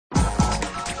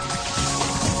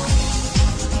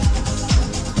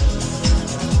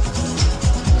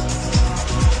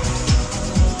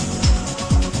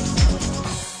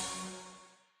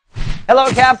Hello,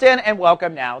 Captain, and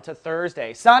welcome now to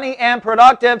Thursday. Sunny and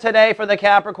productive today for the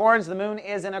Capricorns. The moon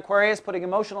is in Aquarius, putting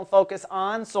emotional focus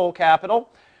on soul capital.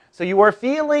 So you are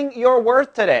feeling your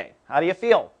worth today. How do you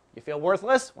feel? You feel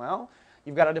worthless? Well,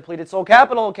 you've got a depleted soul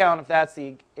capital account if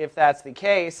that's the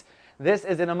case. This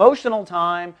is an emotional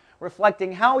time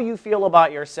reflecting how you feel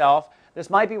about yourself. This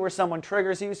might be where someone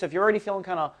triggers you. So if you're already feeling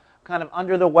kind of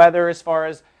under the weather as far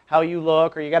as how you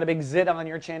look, or you got a big zit on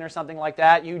your chin or something like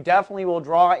that, you definitely will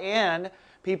draw in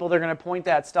people that are going to point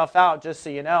that stuff out, just so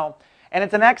you know. And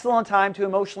it's an excellent time to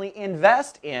emotionally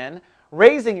invest in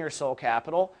raising your soul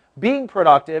capital, being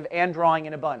productive, and drawing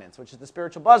in abundance, which is the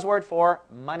spiritual buzzword for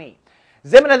money.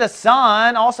 Zipping to the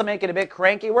sun, also make it a bit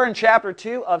cranky. We're in chapter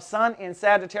 2 of Sun in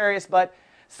Sagittarius, but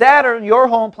Saturn, your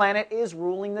home planet, is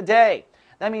ruling the day.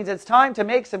 That means it's time to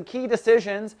make some key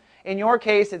decisions. In your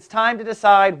case, it's time to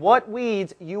decide what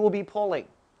weeds you will be pulling.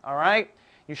 All right?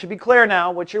 You should be clear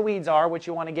now what your weeds are, what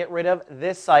you want to get rid of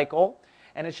this cycle,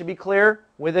 and it should be clear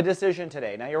with a decision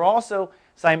today. Now, you're also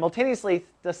simultaneously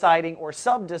deciding or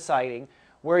sub-deciding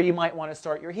where you might want to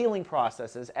start your healing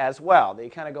processes as well. They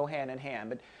kind of go hand in hand.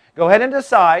 But go ahead and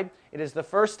decide. It is the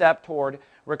first step toward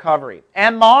recovery.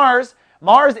 And Mars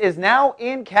is now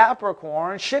in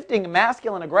Capricorn, shifting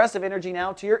masculine aggressive energy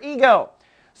now to your ego.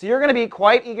 So you're going to be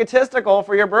quite egotistical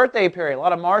for your birthday period. A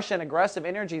lot of Martian aggressive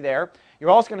energy there. You're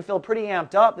also going to feel pretty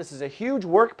amped up. This is a huge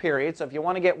work period, so if you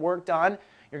want to get work done,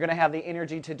 you're going to have the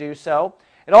energy to do so.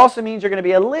 It also means you're going to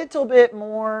be a little bit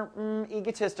more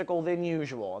egotistical than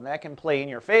usual, and that can play in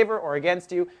your favor or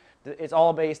against you. It's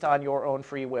all based on your own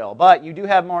free will. But you do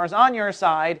have Mars on your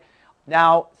side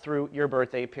now through your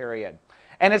birthday period.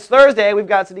 And it's Thursday. We've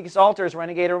got Sadika Salters,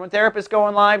 Renegade Aromatherapist,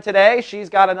 going live today. She's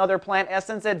got another plant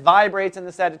essence that vibrates in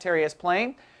the Sagittarius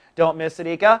plane. Don't miss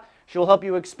Sadika. She'll help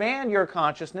you expand your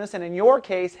consciousness and, in your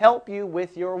case, help you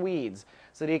with your weeds.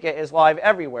 Sadika is live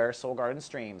everywhere, Soul Garden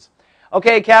streams.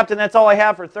 Okay, Captain, that's all I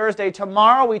have for Thursday.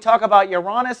 Tomorrow we talk about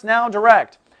Uranus now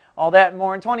direct. All that and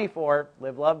more in 24.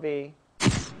 Live, love, be.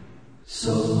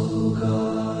 Soul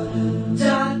Garden.